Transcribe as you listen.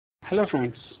Hello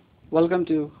friends, welcome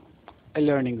to a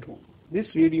learning room. This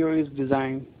video is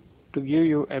designed to give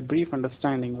you a brief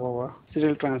understanding over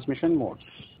serial transmission modes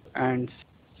and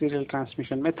serial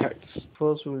transmission methods.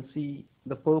 First we will see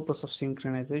the purpose of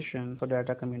synchronization for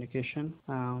data communication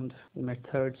and the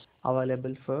methods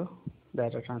available for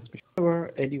data transmission.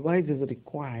 Whenever a device is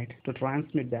required to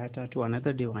transmit data to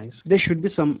another device, there should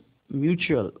be some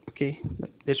mutual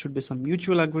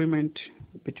agreement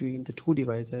between the two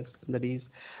devices. That is,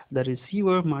 the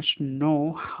receiver must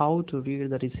know how to read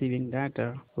the receiving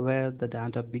data, where the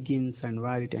data begins and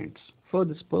where it ends. For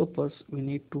this purpose, we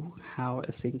need to have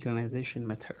a synchronization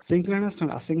method. Synchronous and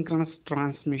asynchronous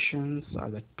transmissions are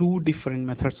the two different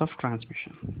methods of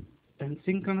transmission. In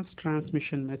synchronous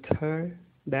transmission method,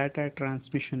 data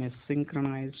transmission is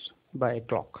synchronized by a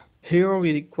clock. Here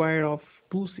we require of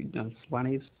two signals.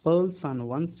 One is pulse on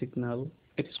one signal.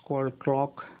 It is called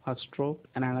clock or strobe,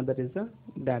 and another is a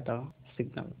data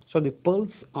signal. So the pulse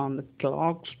on the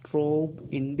clock strobe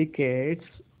indicates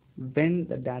when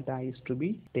the data is to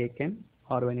be taken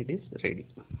or when it is ready.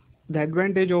 The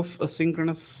advantage of a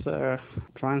synchronous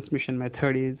transmission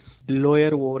method is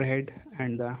lower overhead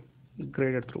and the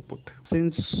greater throughput.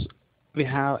 Since we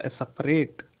have a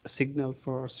separate signal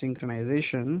for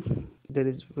synchronization, there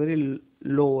is very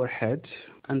low overhead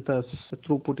and thus the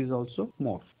throughput is also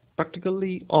more.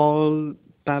 Practically all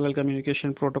parallel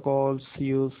communication protocols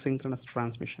use synchronous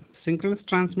transmission. Synchronous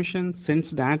transmission sends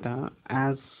data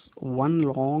as one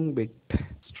long bit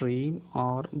stream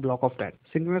or block of data.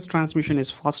 Synchronous transmission is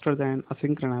faster than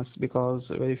asynchronous because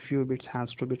very few bits has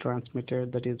to be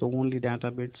transmitted, that is only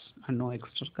data bits and no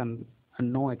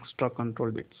extra control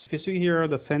bits. If you see here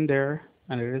the sender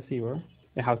and a receiver,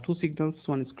 they have two signals.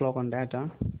 One is clock and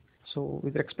data. So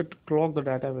with respect to clock, the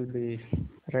data will be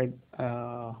read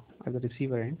at the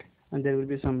receiver end, and there will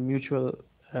be some mutual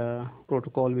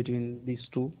protocol between these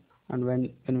two, and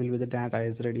when will be the data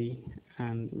is ready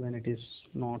and when it is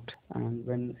not, and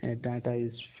when a data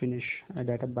is finished, a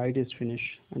data byte is finished,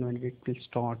 and when it will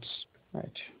starts.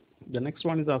 Right. The next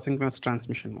one is asynchronous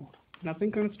transmission mode. In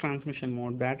asynchronous transmission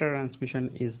mode, data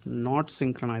transmission is not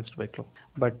synchronized by clock,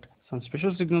 but some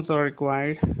special signals are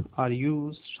required are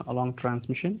used along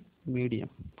transmission medium.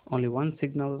 Only one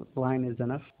signal line is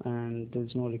enough, and there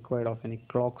is no required of any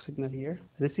clock signal here.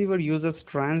 Receiver uses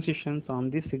transitions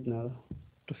on this signal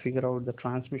to figure out the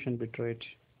transmission bit rate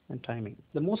and timing.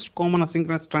 The most common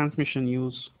asynchronous transmission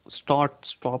use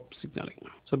start-stop signaling.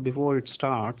 So before it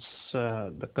starts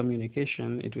the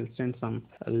communication, it will send some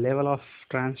level of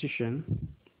transition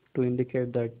to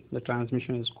indicate that the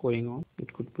transmission is going on.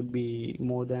 It could be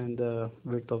more than the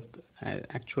width of the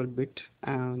actual bit,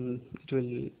 and it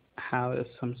will have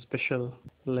some special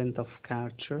length of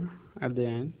character at the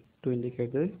end to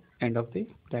indicate the end of the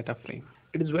data frame.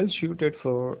 It is well suited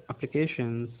for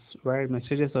applications where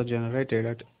messages are generated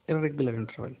at irregular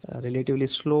intervals, relatively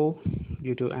slow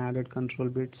due to added control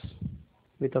bits.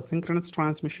 With asynchronous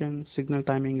transmission, signal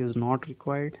timing is not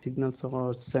required. Signals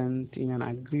are sent in an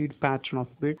agreed pattern of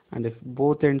bits, and if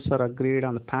both ends are agreed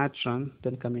on the pattern,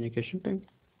 then communication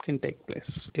can take place.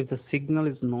 If the signal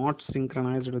is not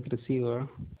synchronized with receiver,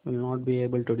 will not be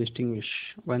able to distinguish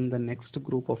when the next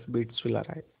group of bits will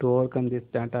arrive. To overcome this,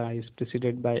 data is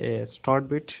preceded by a start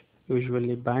bit,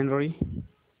 usually binary.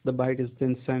 The byte is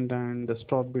then sent and the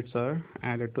stop bits are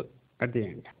added to at the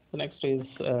end. The next is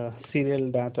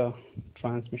serial data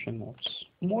transmission modes.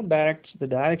 Mode directs the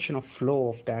direction of flow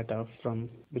of data from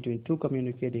between two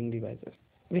communicating devices.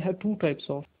 We have two types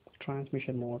of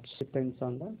transmission modes, depends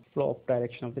on the flow of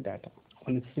direction of the data.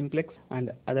 One is simplex and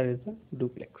the other is the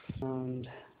duplex. And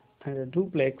under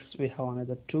duplex we have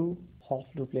another two, half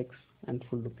duplex and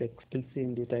full duplex. We'll see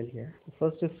in detail here. The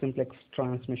first is simplex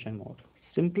transmission mode.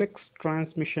 Simplex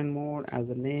transmission mode, as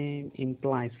the name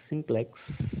implies simplex,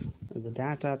 the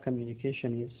data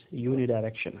communication is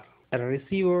unidirectional. A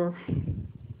receiver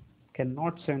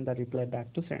cannot send the reply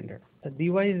back to sender. The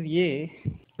device A,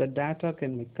 the data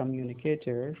can be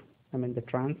communicated, the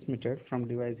transmitted from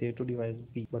device A to device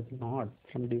B, but not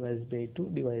from device B to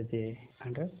device A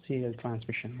under serial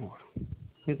transmission mode.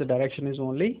 Means the direction is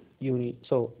only uni,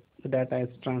 so the data is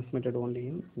transmitted only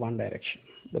in one direction.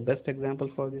 The best example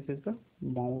for this is the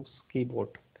mouse keyboard.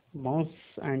 Mouse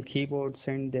and keyboard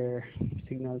send their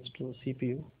signals to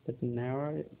CPU, but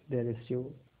never they receive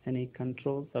any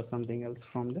controls or something else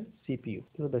from the CPU.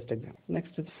 This is the best example.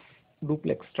 Next is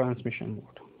duplex transmission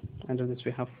mode. Under this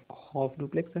we have half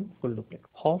duplex and full duplex.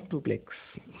 Half duplex.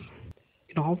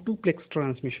 In half duplex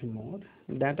transmission mode,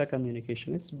 data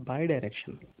communication is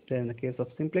bidirectional. Then in the case of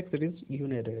simplex it is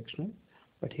unidirectional,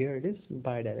 but here it is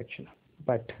bidirectional.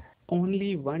 But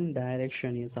only one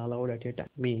direction is allowed at a time.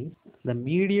 Means the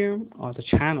medium or the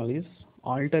channel is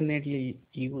alternately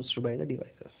used by the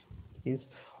devices. Means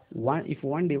if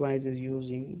one device is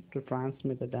using to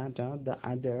transmit the data, the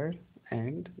other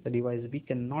and the device B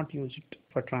cannot use it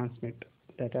for transmit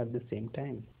data at the same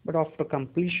time. But after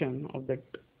completion of that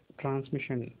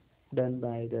transmission done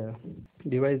by the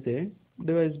device A,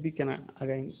 device B can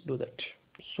again do that.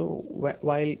 So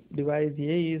while device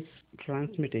A is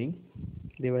transmitting,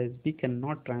 device B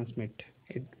cannot transmit.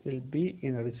 It will be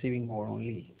in a receiving mode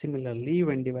only. Similarly,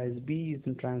 when device B is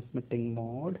in transmitting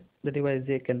mode, the device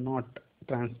A cannot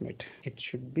transmit. It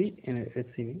should be in a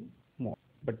receiving mode.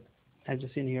 But as you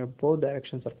see here, both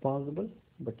directions are possible,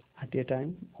 but at a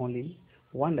time only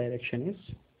one direction is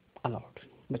allowed.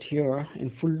 But here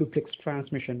in full duplex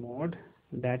transmission mode,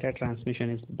 data transmission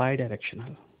is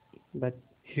bidirectional. But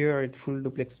here in full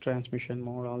duplex transmission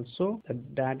mode also, the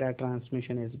data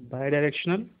transmission is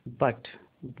bidirectional, but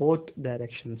both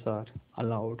directions are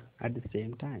allowed at the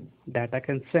same time. Data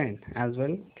can send as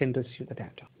well can receive the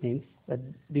data. Means that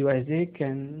device A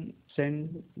can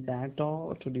send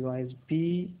data to device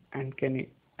B and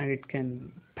it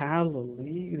can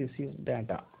parallelly receive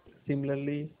data.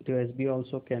 Similarly, device B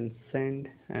also can send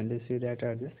and receive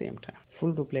data at the same time.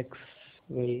 Full duplex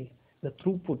will the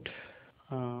throughput.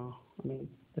 The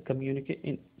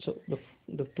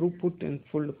throughput in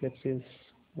full duplex is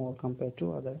more compared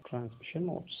to other transmission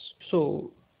modes.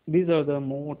 So these are the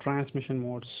more transmission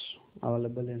modes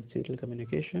available in serial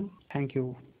communication. Thank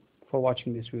you for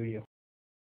watching this video.